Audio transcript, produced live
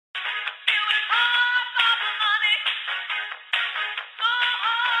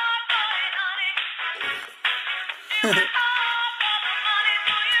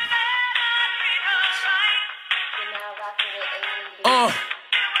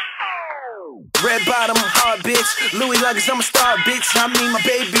Red bottom, hard bitch. Louis luggage, I'm a star bitch. I mean, my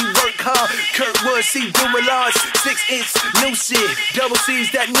baby work hard. Kurtwood, she do it large. 6-inch, new shit. Double C's,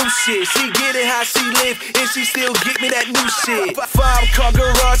 that new shit. She get it how she live, and she still get me that new shit. 5-car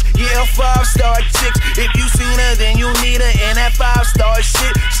garage, yeah, 5-star chicks. If you seen her, then you need her in that 5-star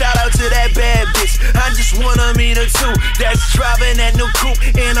shit. Shout out to that bad bitch. I just wanna meet her too. That's driving that new coupe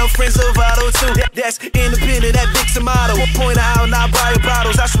in her friend's Auto too. That's independent, that big tomato. Point her out, not buy her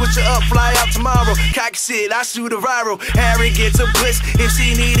bottles. I switch her up, fly out tomorrow. Cock shit, I shoot a viral. Harry gets a bliss. If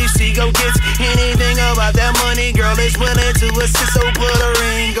she need it, she go get anything about that money. Girl is willing to assist, so put a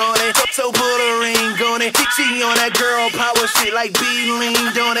ring on it. So put a ring on it. She on that girl power shit like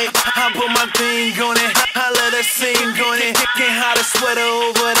B-lean, don't it? I put my thing on it. I let her sing on it. Can't hide a sweater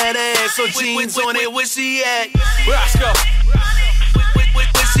over that ass, so jeans on it. Where she at? Brasco.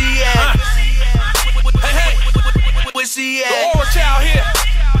 Where she at? Hey, hey. Where she The at? Nore child here.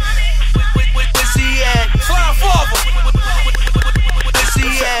 Where she at? Slime father. Where she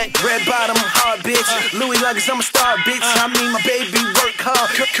at? Red bottom, hard bitch. Louis luggage, I'm a star bitch. I mean, my baby work hard.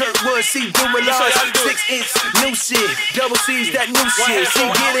 Kurtwood, she do it large. 6-inch, new shit. Double C's, that new shit. She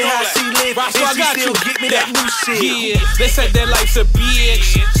get it how she live, and she still get me that new shit. Yeah, they said that life's a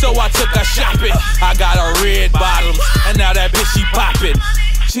bitch, so I took her shopping. I got her red bottoms, and now that bitch she poppin'.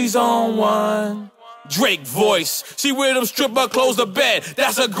 She's on one. Drake voice. She wear them stripper clothes to bed.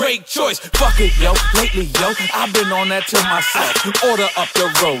 That's a great choice. Fuck it, yo. Lately, yo, I've been on that to myself. Order up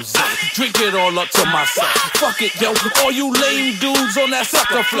the rose. Drink it all up to myself. Fuck it, yo. All you lame dudes on that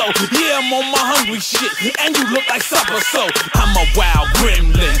sucker flow. Yeah, I'm on my hungry shit. And you look like supper, so I'm a wild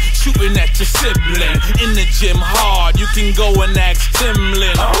gremlin. Shooting at your sibling. In the gym hard. You can go and ask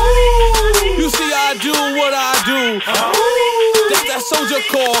Timlin. You see, I do what I do. That's that soldier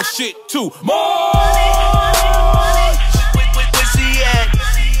call shit too. More. Where she at?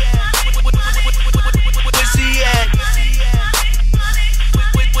 Where she at?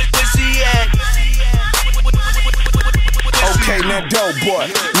 Where she at? Okay, now dope boy,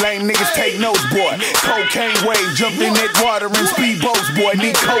 lame niggas take notes boy. Cocaine wave, jumped in that water and speedboats boy.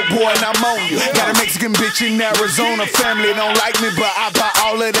 Need coke boy and I'm on you. Got a Mexican bitch in Arizona, family don't like me but I buy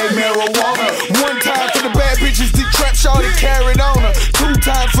all of their marijuana. One time for the bad bitches that trap shawty carried on her. 2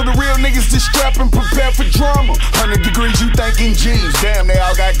 times for the real niggas that strap and prepare for drama. 100 degrees you thinking G's, damn they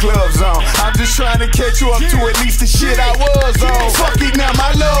all got gloves on. I'm just trying to catch you up to at least the shit I was on. Fuck it now my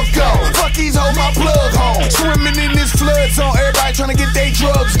love go, fuck these hold my plug home. Swimming in this flood zone, everybody trying to get their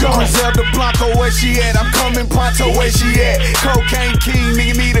drugs gone. Griselda Blanco, where she at? I'm coming pronto, where she at? Cocaine king,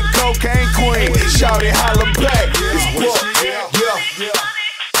 nigga need a cocaine queen. Shout it, holla back. It's book.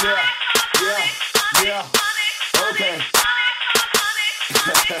 Yeah. Okay.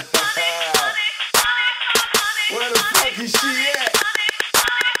 Where the fuck is she at?